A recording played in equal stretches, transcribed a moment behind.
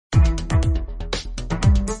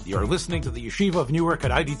You're listening to the Yeshiva of Newark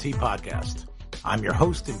at IDT podcast. I'm your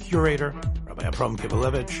host and curator, Rabbi Abram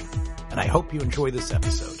Kibalevich, and I hope you enjoy this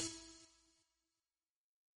episode.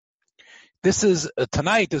 This is,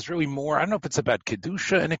 tonight is really more, I don't know if it's about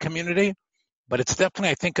Kedusha in a community, but it's definitely,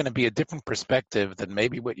 I think, going to be a different perspective than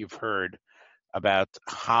maybe what you've heard about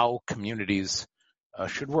how communities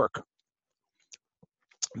should work.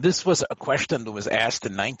 This was a question that was asked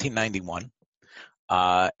in 1991,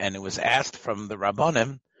 and it was asked from the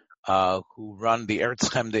Rabbanim who run the Eretz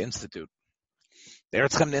Chemda Institute. The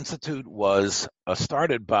Eretz Chemda Institute was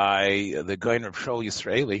started by the Goyen of Shol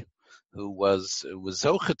Yisraeli, who was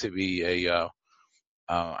zoche to be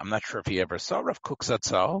I'm not sure if he ever saw Rav Kook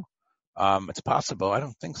Zatzal. It's possible. I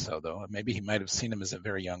don't think so, though. Maybe he might have seen him as a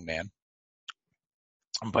very young man.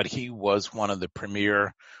 But he was one of the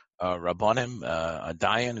premier Rabbanim, a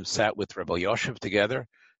Dayan who sat with Rabbi Yoshev together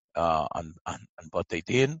on Batei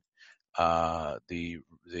Din, the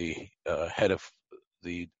head of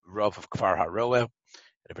the Rav of Kfar HaRoeh at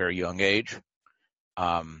a very young age.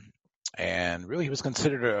 And really he was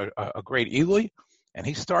considered a great Eli, and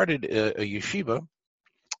he started a yeshiva.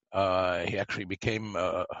 He actually became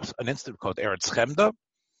an institute called Eretz Chemda,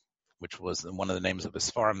 which was one of the names of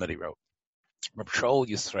his farm that he wrote, Reb Shol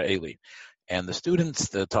Yisraeli. And the students,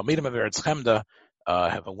 the Talmidim of Eretz Chemda,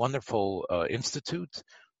 have a wonderful institute.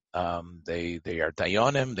 They are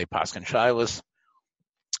Dayanim, they paskin Shilas.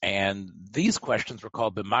 And these questions were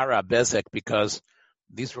called B'mara Bezek because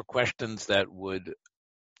these were questions that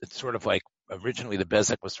it's sort of like, originally the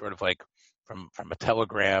Bezek was sort of like from a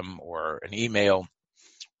telegram or an email.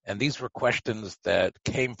 And these were questions that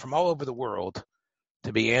came from all over the world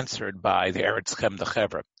to be answered by the Eretz Chemda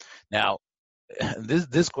Chevra. Now,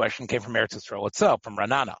 this question came from Eretz Yisrael itself, from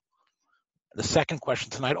Ranana. The second question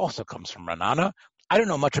tonight also comes from Ranana. I don't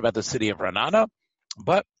know much about the city of Ranana,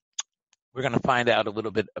 but we're going to find out a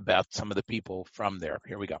little bit about some of the people from there.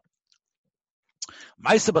 Here we go.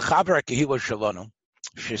 There's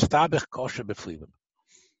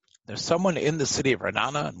someone in the city of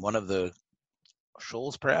Ranana, in one of the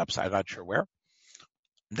shuls perhaps, I'm not sure where,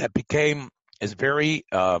 that is very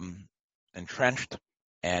entrenched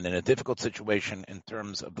and in a difficult situation in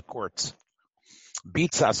terms of the courts.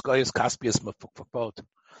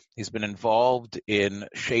 He's been involved in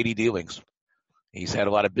shady dealings. He's had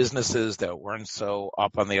a lot of businesses that weren't so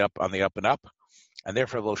up on the up and up. And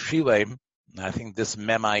therefore, Lo Shilem, I think this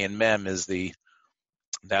memai and mem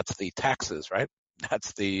that's the taxes, right?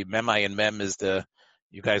 That's the memai and mem is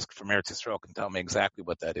you guys from Eretz Yisrael can tell me exactly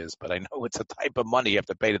what that is, but I know it's a type of money you have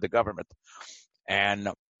to pay to the government. And,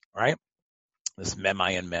 right? This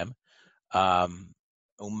memai and mem.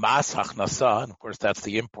 Umas hachnasa, and of course that's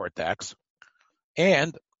the import tax.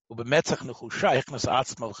 And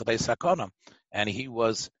and he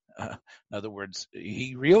was, in other words,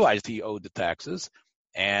 he realized he owed the taxes,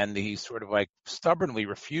 and he sort of like stubbornly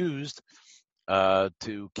refused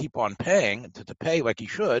to keep on paying, to pay like he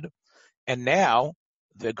should. And now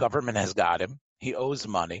the government has got him. He owes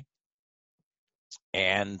money.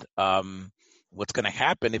 And what's going to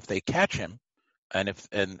happen if they catch him, and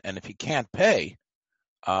if he can't pay,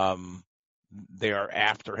 they are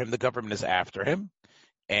after him. The government is after him.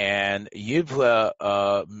 And Yivla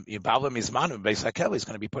Mizmanu Beisakeli is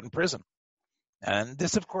going to be put in prison. And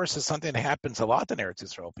this, of course, is something that happens a lot in Eretz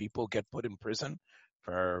Yisrael. People get put in prison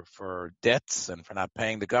for debts and for not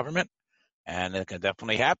paying the government, and it can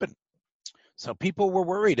definitely happen. So people were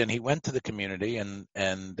worried, and he went to the community,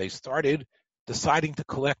 and they started deciding to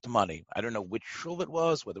collect money. I don't know which shul it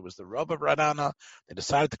was, whether it was the Rav of Ranana. They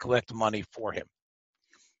decided to collect money for him.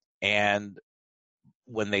 And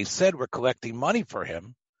when they said we're collecting money for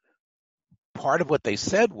him, part of what they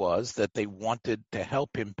said was that they wanted to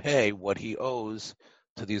help him pay what he owes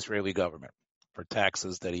to the Israeli government for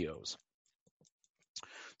taxes that he owes.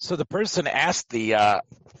 So the person asked the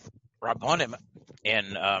Rabbanim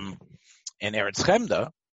in Eretz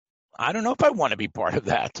Chemda, I don't know if I want to be part of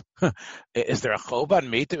that. Is there a chov on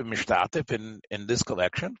me to be mishtatif in this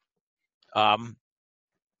collection? Now,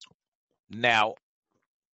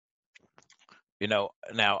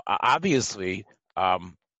 obviously,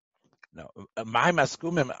 my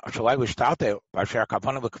maskumim shalai l'shtate b'asher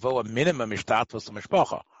kavanah l'kavol a minimum mishtatus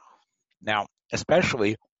l'mishpacha. Now,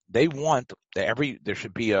 especially, they want that there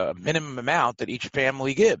should be a minimum amount that each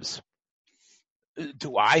family gives.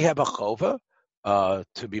 Do I have a chova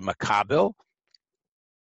to be makabel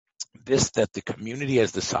this that the community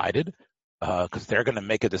has decided? Because they're going to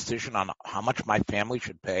make a decision on how much my family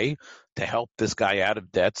should pay to help this guy out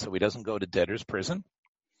of debt so he doesn't go to debtor's prison.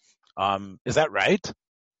 Is that right?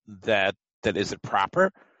 That is it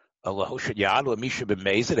proper It's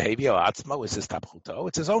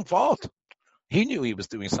his own fault. He knew he was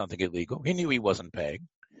doing something illegal. He knew he wasn't paying.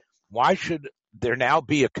 Why should there now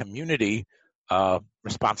be a community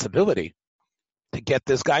responsibility to get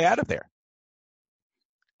this guy out of there?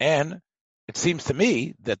 And it seems to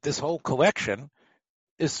me that this whole collection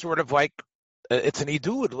is sort of like, it's an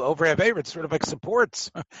idud over Aveir. It's sort of like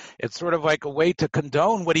supports. It's sort of like a way to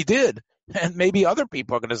condone what he did. And maybe other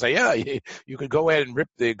people are going to say, yeah, you could go ahead and rip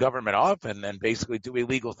the government off and then basically do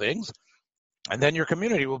illegal things, and then your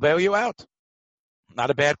community will bail you out. Not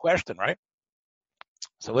a bad question, right?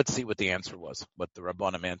 So let's see what the answer was, what the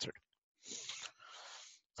Rabbanim answered.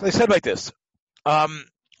 So they said like this.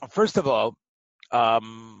 First of all,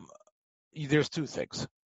 there's two things.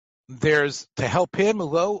 There's to help him,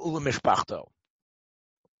 lo ulemishpachto.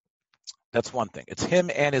 That's one thing. It's him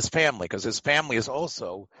and his family, because his family is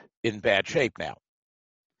also in bad shape now.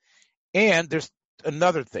 And there's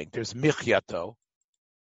another thing. There's michyato.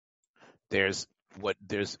 There's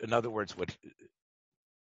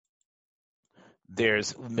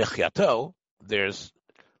michyato. There's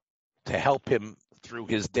to help him through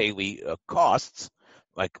his daily costs.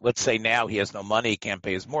 Like, let's say now he has no money, he can't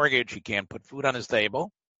pay his mortgage, he can't put food on his table.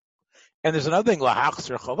 And there's another thing,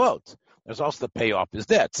 lahachzir chavot. There's also to pay off his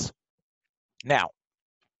debts. Now,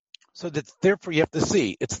 so that therefore you have to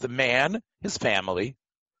see, it's the man, his family,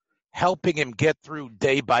 helping him get through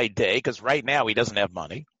day by day, because right now he doesn't have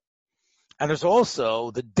money. And there's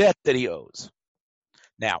also the debt that he owes.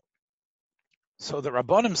 Now, so the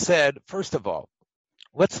Rabbanim said, first of all,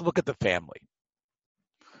 let's look at the family.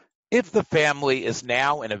 If the family is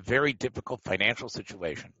now in a very difficult financial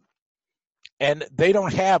situation, and they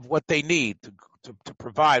don't have what they need to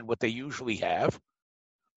provide what they usually have,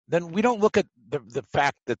 then we don't look at the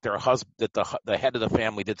fact that their husband, that the head of the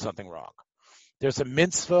family did something wrong. There's a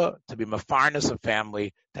mitzvah to be mefarnes a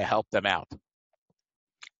family to help them out.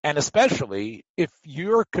 And especially if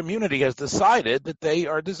your community has decided that they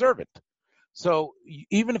are deserving. So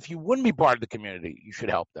even if you wouldn't be part of the community, you should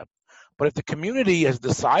help them. But if the community has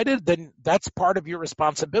decided, then that's part of your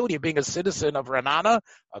responsibility of being a citizen of Ranana,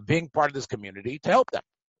 of being part of this community, to help them.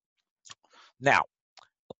 Now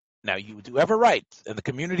you do have a right, and the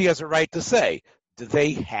community has a right to say, do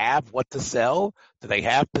they have what to sell? Do they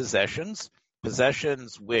have possessions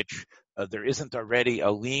which there isn't already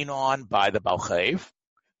a lien on by the Balchev,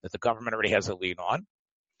 that the government already has a lien on?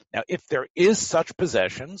 Now, if there is such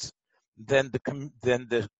possessions, then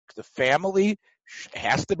the family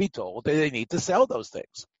has to be told that they need to sell those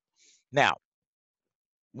things. Now,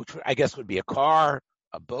 which I guess would be a car,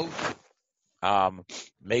 a boat,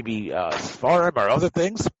 maybe Sfarim or other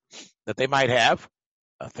things that they might have,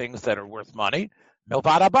 things that are worth money.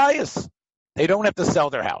 Milvad Abayis. They don't have to sell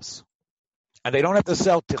their house. And they don't have to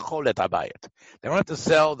sell ticholet abayit. They don't have to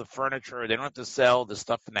sell the furniture. They don't have to sell the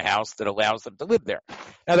stuff in the house that allows them to live there.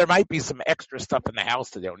 Now, there might be some extra stuff in the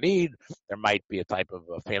house that they don't need. There might be a type of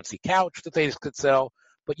a fancy couch that they could sell.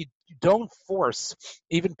 But you don't force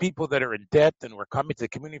even people that are in debt and we're coming to the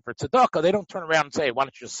community for tzedakah. They don't turn around and say, why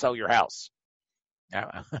don't you just sell your house?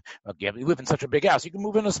 Now, you live in such a big house. You can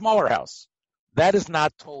move in a smaller house. That is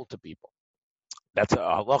not told to people. That's a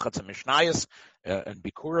halacha, it's a mishnayos and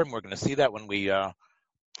bikurim. We're going to see that when we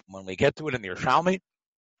get to it in the Yerushalmi.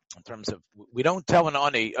 In terms of, we don't tell an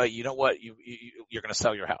ani, you know what, you're going to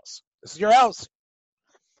sell your house. This is your house.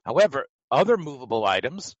 However, other movable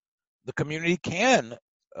items, the community can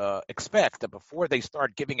expect that before they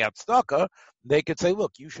start giving out tzedakah, they could say,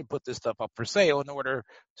 look, you should put this stuff up for sale in order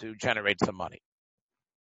to generate some money.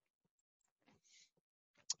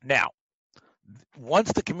 Now,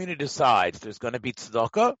 once the community decides there's going to be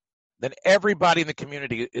tzedakah, then everybody in the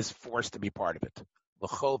community is forced to be part of it.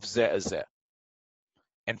 L'chov zeh zeh.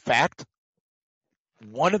 In fact,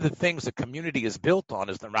 one of the things the community is built on,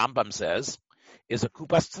 as the Rambam says, is a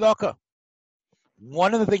kupas tzedakah.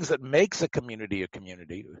 One of the things that makes a community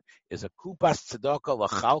is a kupas tzedakah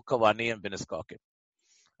l'chalka l'aniyim v'niskakim.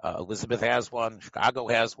 Elizabeth has one, Chicago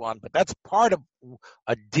has one, but that's part of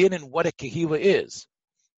a din in what a kehila is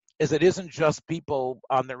it isn't just people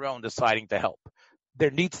on their own deciding to help.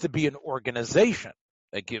 There needs to be an organization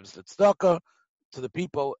that gives the tzedakah to the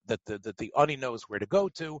people that the ani knows where to go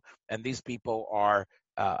to, and these people are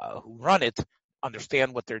who run it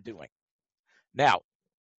understand what they're doing. Now,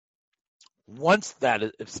 once that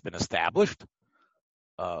has been established,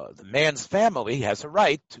 the man's family has a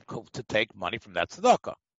right to take money from that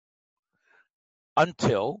tzedakah.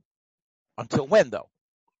 Until when, though?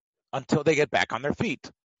 Until they get back on their feet.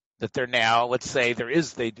 That they're now, let's say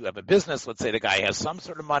they do have a business, let's say the guy has some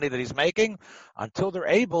sort of money that he's making, until they're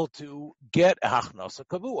able to get a hachnosa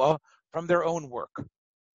kavua from their own work.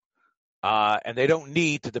 and they don't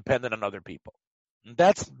need to depend on other people. And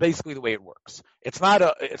that's basically the way it works. It's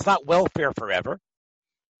not welfare forever,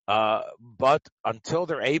 but until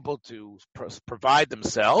they're able to provide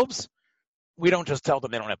themselves, we don't just tell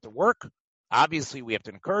them they don't have to work. Obviously, we have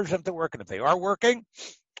to encourage them to work, and if they are working,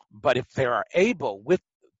 but if they are able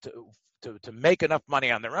to make enough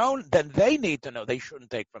money on their own, then they need to know they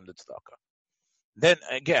shouldn't take from the tzedakah. Then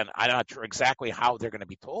again, I'm not sure exactly how they're going to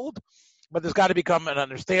be told, but there's got to become an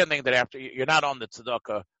understanding that after you're not on the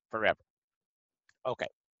tzedakah forever. Okay,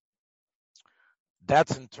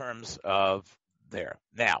 that's in terms of there.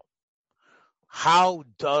 Now, how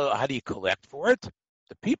do you collect for it?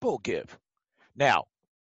 The people give. Now,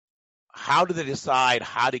 how do they decide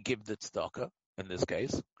how to give the tzedakah in this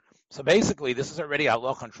case? So basically, this is already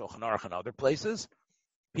halacha and Shulchan Aruch and other places.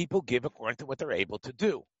 People give according to what they're able to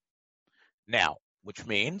do. Now, which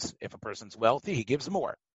means if a person's wealthy, he gives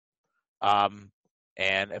more. And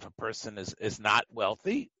if a person is not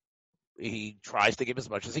wealthy, he tries to give as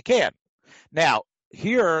much as he can. Now,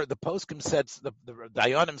 here the poskim said, the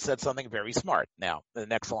Dayanim said something very smart. Now, the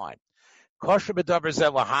next line.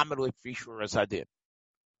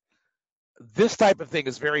 This type of thing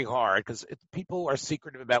is very hard because people are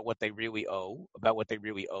secretive about what they really owe, about what they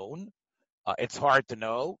really own. It's hard to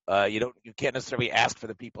know. You can't necessarily ask for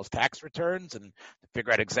the people's tax returns and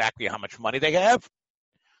figure out exactly how much money they have.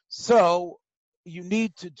 So you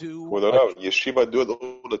need to do. Well, Yeshiva do it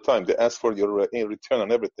all the time. They ask for your return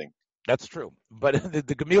on everything. That's true, but the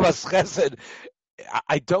Gemilas Chesed,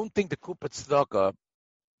 I don't think the Kupat Tzedakah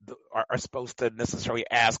are supposed to necessarily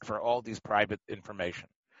ask for all these private information.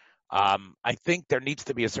 I think there needs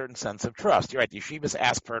to be a certain sense of trust. You're right. Yeshivas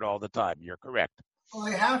ask for it all the time. You're correct. Well,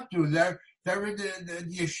 they have to. The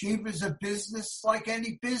yeshiva is a business like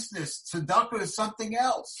any business. Tzedakah is something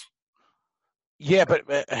else. Yeah, but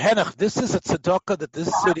Henoch, this is a tzedakah that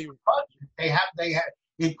this city. They have.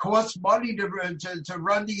 It costs money to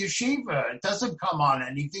run the yeshiva. It doesn't come on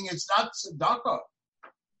anything. It's not tzedakah.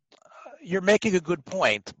 You're making a good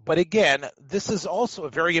point, but again, this is also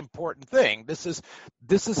a very important thing. This is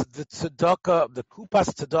the tzedakah, the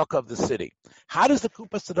kupas tzedakah of the city. How does the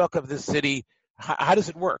kupas tzedakah of the city? How does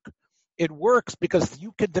it work? It works because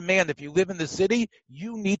you can demand, if you live in the city,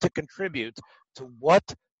 you need to contribute to what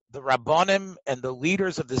the rabbanim and the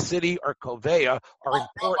leaders of the city or koveya are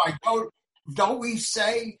important. Don't we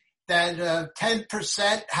say that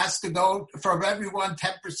 10% has to go from everyone?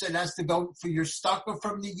 10% has to go for your tzedakah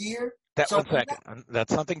from the year. That's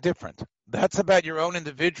something different. That's about your own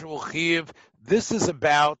individual chiyuv. This is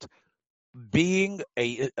about being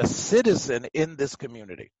a citizen in this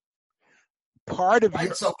community. Part of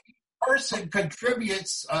so each person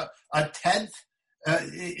contributes a tenth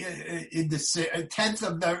a tenth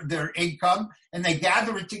of their income, and they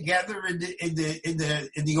gather it together in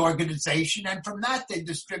the organization, and from that they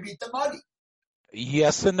distribute the money.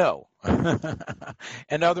 Yes and no.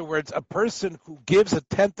 In other words, a person who gives a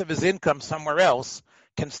tenth of his income somewhere else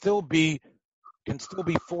can still be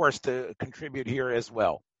forced to contribute here as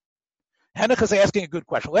well. Henoch is asking a good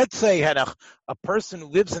question. Let's say, Henoch, a person who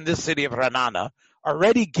lives in this city of Ranana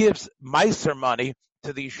already gives Meiser money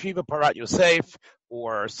to the Yeshiva Parat Yosef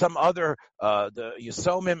or some other, the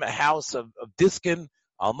Yisomim house of Diskin,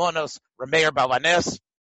 Almonos, Rameir Balanes.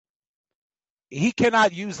 He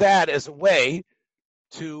cannot use that as a way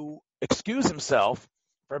to excuse himself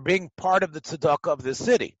for being part of the tzedakah of this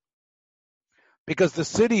city, because the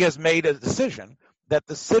city has made a decision that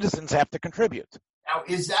the citizens have to contribute. Now,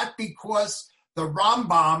 is that because the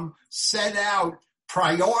Rambam set out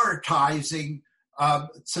prioritizing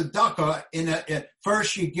tzedakah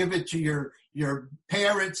first you give it to your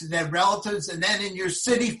parents and their relatives, and then in your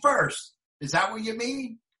city first? Is that what you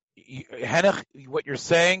mean? Henoch, what you're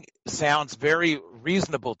saying sounds very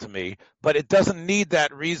reasonable to me, but it doesn't need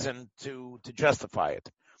that reason to justify it.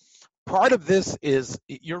 Part of this is,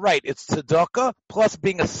 you're right, it's tzedakah plus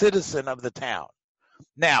being a citizen of the town.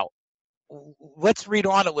 Now, let's read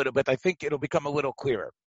on a little bit. I think it'll become a little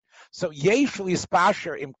clearer. So, yesh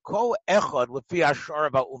lispasher im kol echad lefi hashar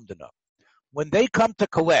va'umdana. When they come to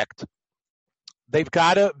collect, they've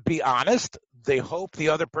got to be honest. They hope the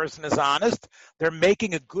other person is honest. They're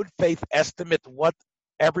making a good faith estimate what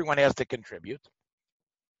everyone has to contribute.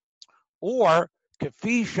 Or,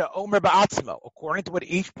 kafisha omer ba'atzmo, according to what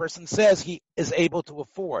each person says he is able to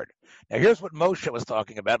afford. Now, here's what Moshe was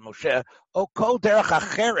talking about. Moshe, o kol derech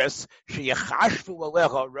acheres sheyachashvu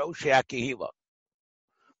alecha roshei hakehila.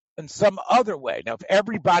 In some other way. Now,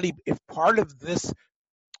 if part of this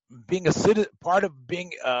being a citizen, part of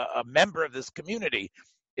being a member of this community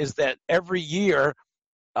is that every year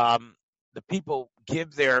the people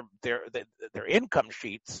give their income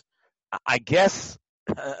sheets I guess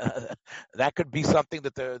that could be something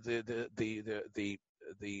that the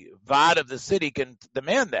VOD of the city can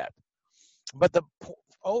demand that. But the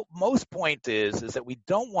most point is that we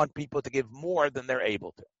don't want people to give more than they're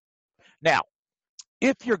able to. Now,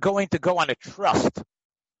 if you're going to go on a trust,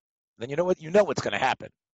 then you know what's going to happen.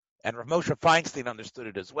 And Rav Moshe Feinstein understood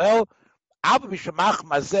it as well. You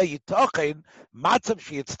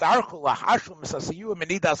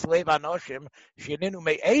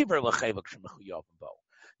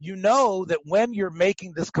know that when you're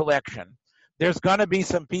making this collection, there's going to be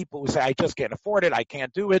some people who say, I just can't afford it, I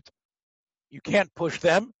can't do it. You can't push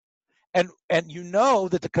them. And you know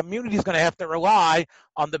that the community is going to have to rely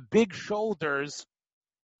on the big shoulders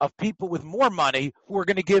of people with more money who are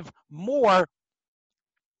going to give more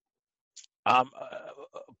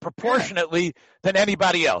proportionately than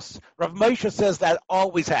anybody else. Rav Moshe says that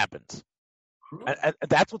always happens. And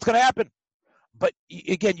that's what's going to happen. But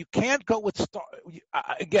again, you can't go with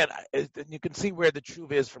again, you can see where the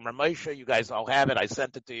truth is from Rav Moshe. You guys all have it. I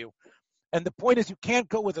sent it to you. And the point is, you can't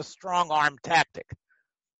go with a strong arm tactic.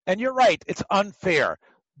 And you're right, it's unfair.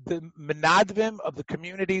 The menadvim of the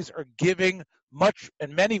communities are giving much,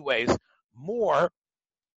 in many ways, more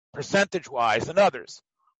percentage-wise than others.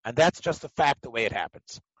 And that's just a fact, the way it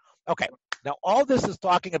happens. Okay, now all this is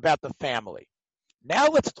talking about the family. Now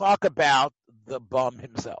let's talk about the bum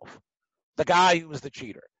himself, the guy who was the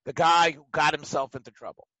cheater, the guy who got himself into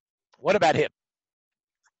trouble. What about him?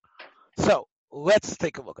 So let's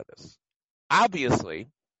take a look at this. Obviously,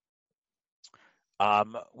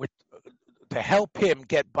 to help him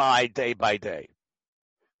get by day.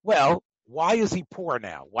 Well, why is he poor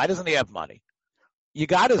now? Why doesn't he have money? You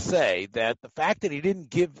got to say that the fact that he didn't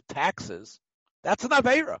give taxes, that's an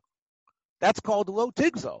aveira. That's called lo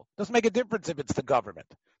tigzo. Doesn't make a difference if it's the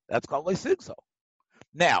government. That's called lo tigzo.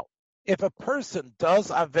 Now, if a person does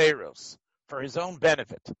aveiros for his own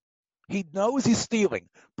benefit, he knows he's stealing,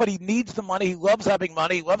 but he needs the money. He loves having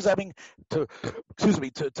money. He loves having to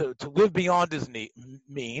live beyond his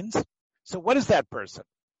means. So what is that person?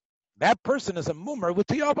 That person is a mumer with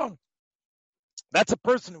tiyabon. That's a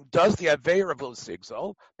person who does the aveira of lo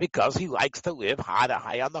sigzol because he likes to live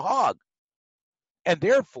high on the hog. And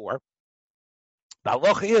therefore, the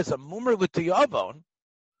halacha is a mumer with tiyabon.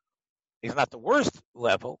 He's not the worst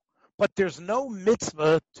level, but there's no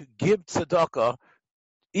mitzvah to give tzedakah,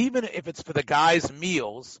 even if it's for the guy's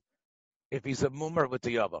meals, if he's a mumer with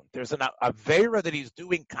the yavam. There's an avera that he's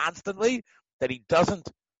doing constantly that he doesn't,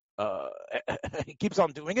 he keeps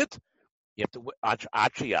on doing it. You have to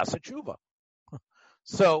achi yasa tshuva.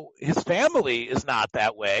 So his family is not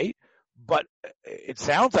that way, but it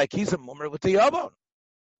sounds like he's a mumer with the yavam.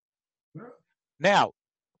 Now,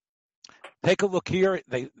 take a look here.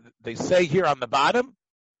 They say here on the bottom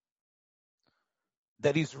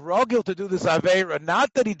that he's rogil to do this aveira,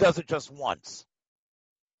 not that he does it just once.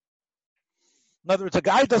 In other words, a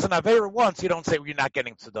guy does an aveira once, you don't say, well, you're not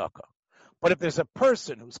getting tzedakah. But if there's a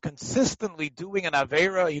person who's consistently doing an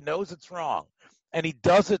aveira, he knows it's wrong, and he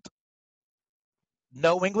does it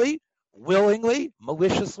knowingly, willingly,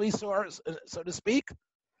 maliciously, so to speak,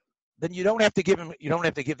 then you don't have to give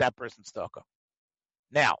that person tzedakah.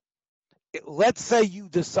 Now, let's say you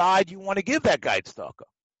decide you want to give that guy tzedakah.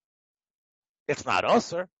 It's not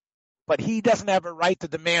usher, but he doesn't have a right to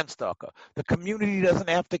demand tzedakah. The community doesn't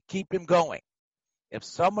have to keep him going. If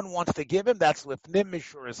someone wants to give him, that's lifnim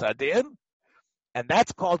mishuras adin, and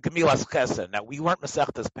that's called gemilas chesed. Now, we weren't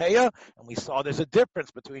Masechtas Peah, and we saw there's a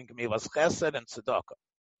difference between gemilas chesed and tzedakah.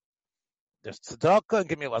 There's tzedakah and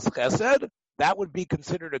gemilas chesed. That would be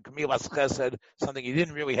considered a gemilas chesed, something you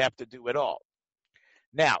didn't really have to do at all.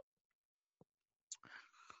 Now,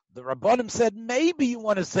 the Rabbanim said, maybe you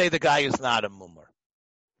want to say the guy is not a mumer.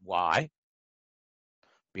 Why?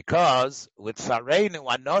 Because when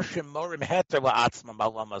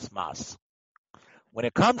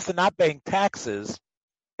it comes to not paying taxes,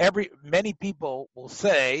 many people will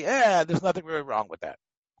say, there's nothing really wrong with that.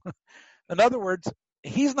 In other words,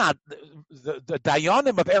 he's not, the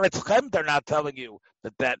dayanim of Eretz Chem, they're not telling you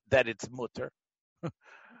that it's mutter.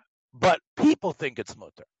 But people think it's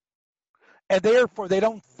mutter. And therefore, they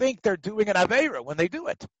don't think they're doing an aveira when they do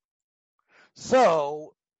it.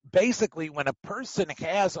 So, basically, when a person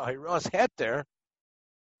has a hiras heter,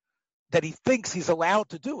 that he thinks he's allowed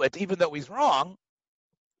to do it, even though he's wrong,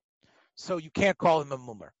 so you can't call him a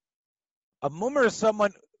mumer. A mumer is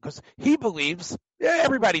someone, because he believes,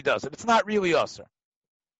 everybody does it. It's not really usher.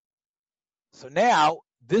 So now,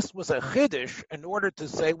 this was a chiddush in order to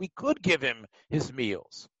say we could give him his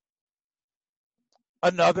meals.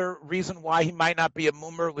 Another reason why he might not be a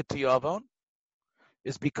mumer with tiyavon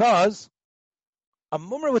is because A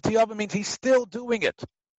mummer with tiyava means he's still doing it.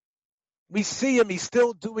 We see him, he's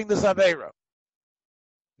still doing this Aveira.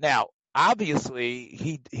 Now, obviously,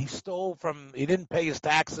 he stole he didn't pay his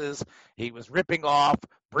taxes, he was ripping off,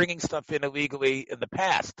 bringing stuff in illegally in the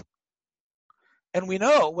past. And we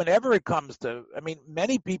know whenever it comes to,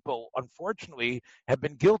 many people, unfortunately, have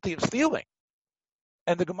been guilty of stealing.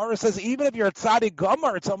 And the Gemara says, even if you're a tzaddik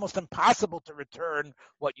gomer, it's almost impossible to return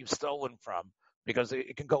what you've stolen from, because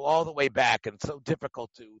it can go all the way back, and it's so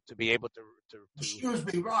difficult to be able to. Excuse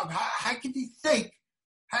me, Rob. How can he think?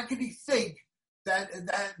 How can he think that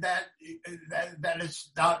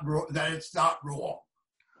it's not wrong? That it's not wrong?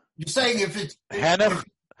 You're saying if it's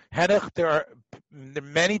Henech, there are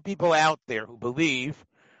many people out there who believe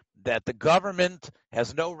that the government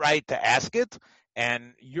has no right to ask it,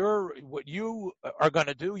 and what you are going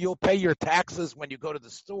to do, you'll pay your taxes when you go to the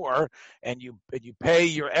store, and you pay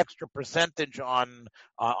your extra percentage on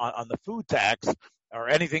the food tax or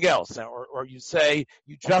anything else, or you say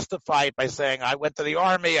you justify it by saying I went to the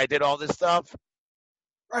army, I did all this stuff.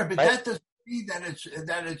 Right, but that doesn't mean that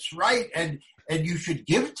it's right, and you should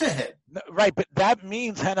give it to him. Right, but that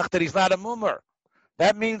means, Henach, that he's not a mummer.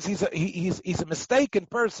 That means he's a mistaken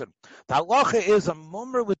person. The halacha is a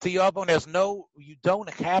mummer with tiyavon you don't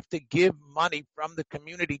have to give money from the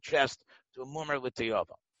community chest to a mummer with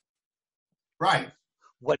tiyavon. Right.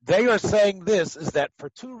 What they are saying is that for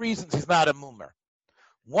two reasons he's not a mummer.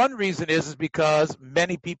 One reason is because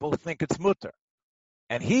many people think it's mutter,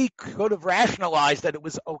 and he could have rationalized that it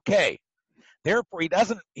was okay. Therefore,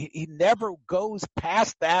 he never goes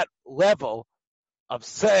past that level of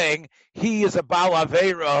saying he is a Baal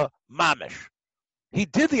Aveira Mamish. He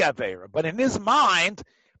did the Aveira, but in his mind,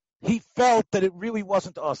 he felt that it really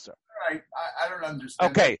wasn't Usher. Right, I don't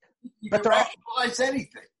understand. Okay. You can rationalize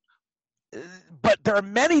anything. But there are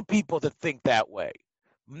many people that think that way.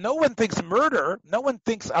 No one thinks murder. No one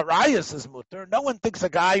thinks Arias is mutter. No one thinks a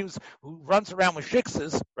guy who runs around with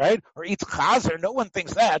shiksas, right, or eats chazer. No one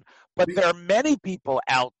thinks that. But there are many people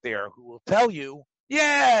out there who will tell you,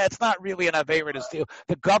 yeah, it's not really an Aveira to steal.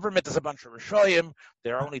 The government is a bunch of Rishoyim.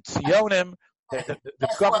 They're only Tzionim. The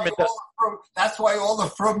government does. That's why all the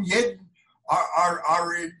Frum Yidden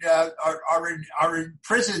are in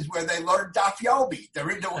prisons where they learn Daf Yomi. They're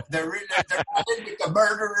in with the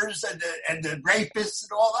murderers and the rapists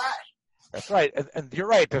and all that. That's right, and you're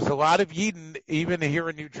right. There's a lot of Yidden, even here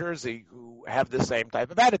in New Jersey, who have the same type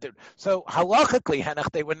of attitude. So halachically,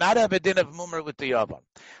 Henach, they would not have a din of mummer with the yavam.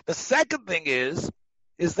 The second thing is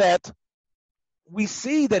that we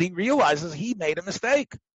see that he realizes he made a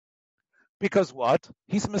mistake. Because what?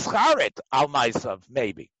 He's mischaret al maisav,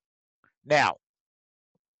 maybe. Now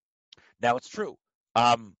it's true.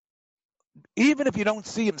 Even if you don't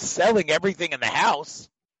see him selling everything in the house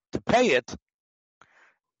to pay it,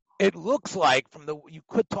 it looks like you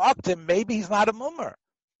could talk to him, maybe he's not a mummer,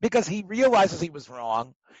 because he realizes he was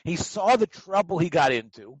wrong. He saw the trouble he got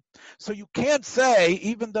into. So you can't say,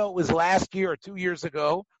 even though it was last year or 2 years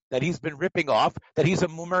ago that he's been ripping off, that he's a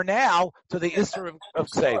mummer now to the Isser of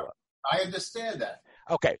Kseva. I understand that.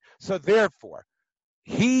 Okay, so therefore,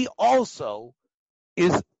 he also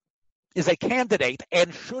is a candidate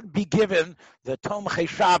and should be given the Tomchei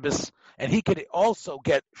Shabbos, and he could also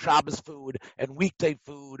get Shabbos food and weekday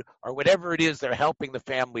food or whatever it is they're helping the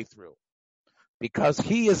family through, because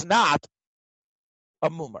he is not a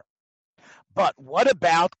mummer. But what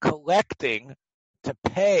about collecting to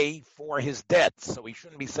pay for his debts so he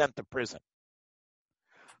shouldn't be sent to prison?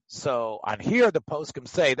 So on here, the poskim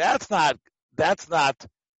say that's not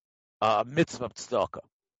mitzvah tzedakah,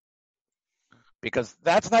 because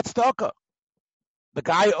that's not tzedakah. The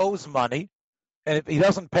guy owes money, and if he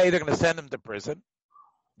doesn't pay, they're going to send him to prison.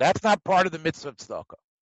 That's not part of the mitzvah tzedakah.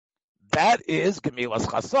 That is gemilas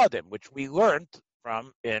chasadim, which we learned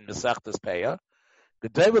from in Masechtas Peah.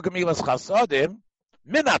 Gedeva gemilas chasadim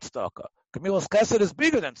minat tzedakah. Gemilas chesed is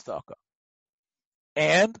bigger than tzedakah,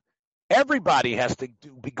 and everybody has to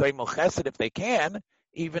be gomel chesed if they can,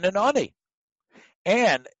 even an ani.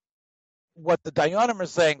 And what the Dayanim are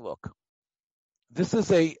saying, look, this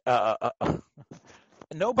is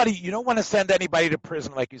nobody. You don't want to send anybody to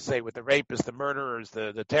prison, like you say, with the rapists, the murderers,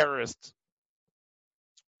 the terrorists.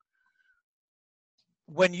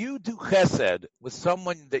 When you do chesed with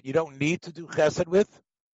someone that you don't need to do chesed with,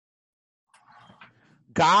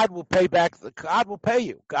 God will pay back. God will pay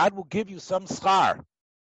you. God will give you some schar.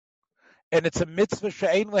 And it's a mitzvah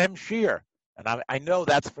she'ein lehem shir. And I know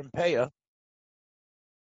that's from Peah.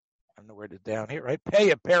 I don't know where it is down here, right?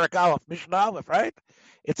 Peah, Perak Aleph, Mishnah Aleph, right?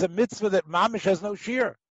 It's a mitzvah that mamish has no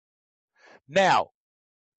shir. Now,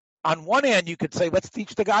 on one hand, you could say, let's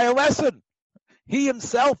teach the guy a lesson. He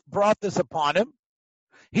himself brought this upon him.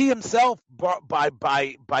 He himself,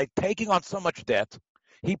 by taking on so much debt,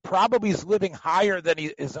 he probably is living higher than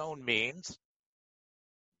his own means.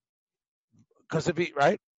 Because of he,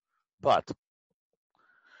 right? But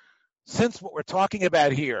since what we're talking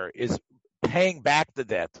about here is paying back the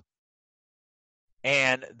debt,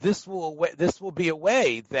 and this will be a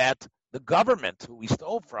way that the government who we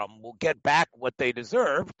stole from will get back what they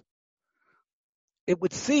deserved, it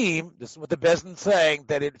would seem, this is what the Bezdin is saying,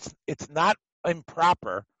 that it's not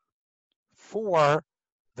improper for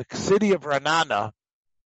the city of Ra'anana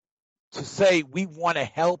to say we want to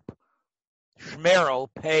help Shmerel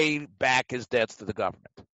pay back his debts to the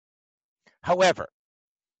government. However,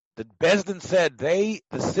 the Bezdin said the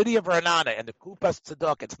city of Ra'anana and the Kupas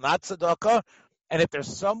Tzedakah, it's not Tzedakah, and if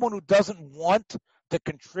there's someone who doesn't want to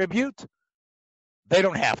contribute, they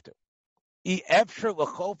don't have to.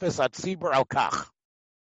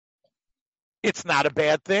 It's not a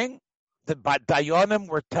bad thing. The Dayanim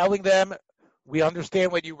were telling them, we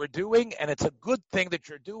understand what you were doing, and it's a good thing that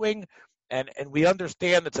you're doing, and we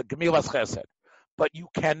understand it's a Gemilas Chesed. But you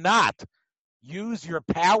cannot use your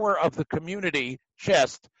power of the community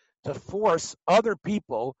chest to force other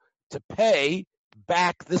people to pay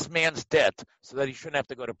back this man's debt so that he shouldn't have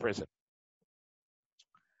to go to prison.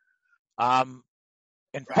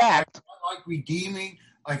 In fact, like redeeming,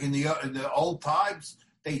 like in the old times,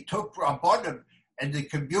 they took Rabbanim, and the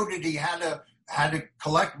community had to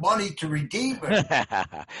collect money to redeem it.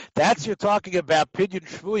 That's you're talking about Pidyon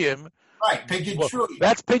Shvuyim. Right, Pidyon Shvuyim.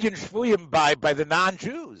 That's Pidyon Shvuyim by the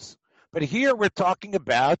non-Jews. But here we're talking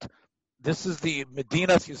about, this is the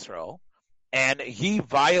Medinas Yisrael, and he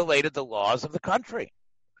violated the laws of the country.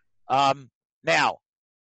 Now,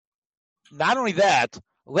 not only that,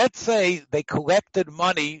 let's say they collected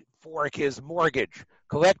money for his mortgage,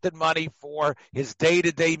 collected money for his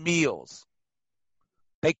day-to-day meals.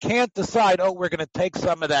 They can't decide, we're going to take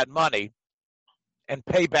some of that money and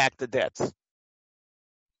pay back the debts,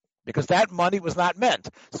 because that money was not meant.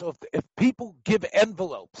 So if people give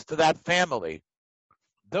envelopes to that family,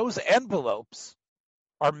 those envelopes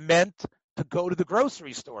are meant to go to the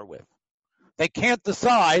grocery store with. They can't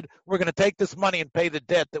decide, we're going to take this money and pay the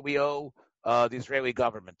debt that we owe the Israeli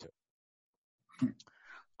government to.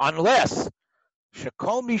 Unless,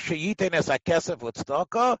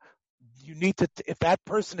 you need to, if that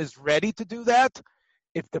person is ready to do that,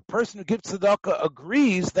 if the person who gives tzedakah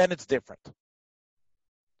agrees, then it's different.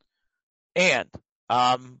 And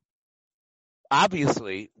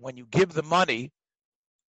obviously, when you give the money,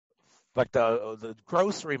 like the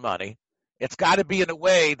grocery money, it's got to be in a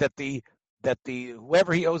way that the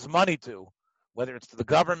whoever he owes money to, whether it's to the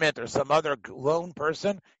government or some other lone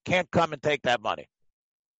person, can't come and take that money.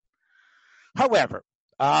 However,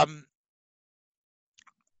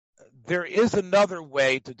 there is another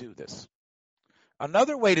way to do this.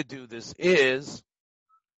 Another way to do this is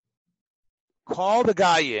call the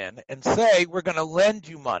guy in and say, we're going to lend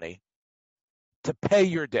you money to pay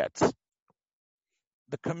your debts.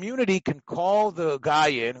 The community can call the guy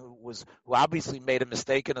in who obviously made a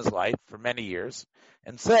mistake in his life for many years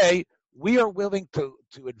and say, we are willing to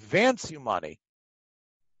advance you money,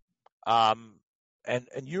 and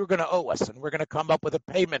you're going to owe us, and we're going to come up with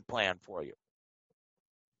a payment plan for you.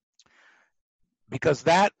 Because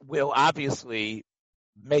that will obviously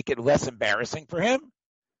make it less embarrassing for him,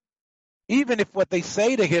 even if what they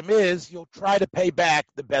say to him is, you'll try to pay back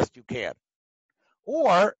the best you can.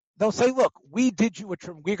 Or they'll say, look, we're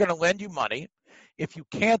going to lend you money. If you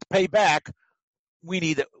can't pay back, we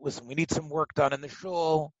need some work done in the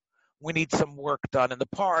shul. We need some work done in the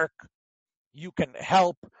park. You can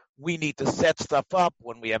help. We need to set stuff up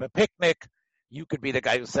when we have a picnic. You could be the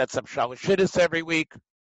guy who sets up Shalashidis every week.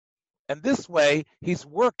 And this way, he's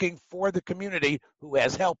working for the community who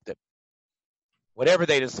has helped him, whatever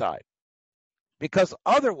they decide. Because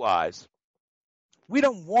otherwise, we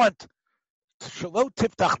don't want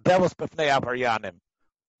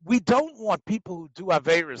we don't want people who do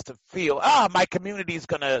Averas to feel, my community is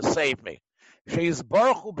going to save me. The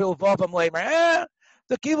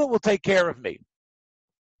Kila will take care of me.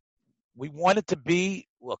 We want it to be,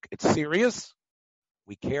 look, it's serious.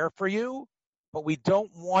 We care for you, but we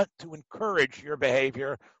don't want to encourage your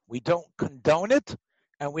behavior. We don't condone it,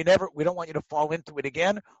 and we don't want you to fall into it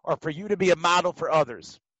again, or for you to be a model for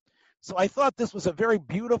others. So I thought this was a very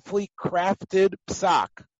beautifully crafted psak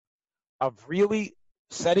of really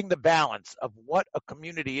setting the balance of what a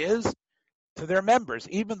community is to their members,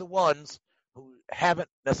 even the ones who haven't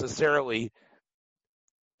necessarily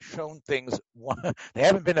shown things, they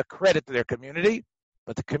haven't been a credit to their community,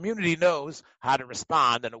 but the community knows how to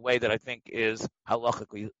respond in a way that I think is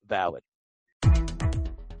halachically valid.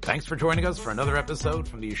 Thanks for joining us for another episode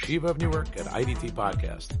from the Yeshiva of Newark at IDT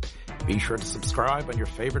Podcast. Be sure to subscribe on your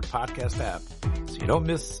favorite podcast app so you don't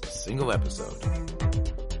miss a single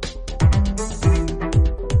episode.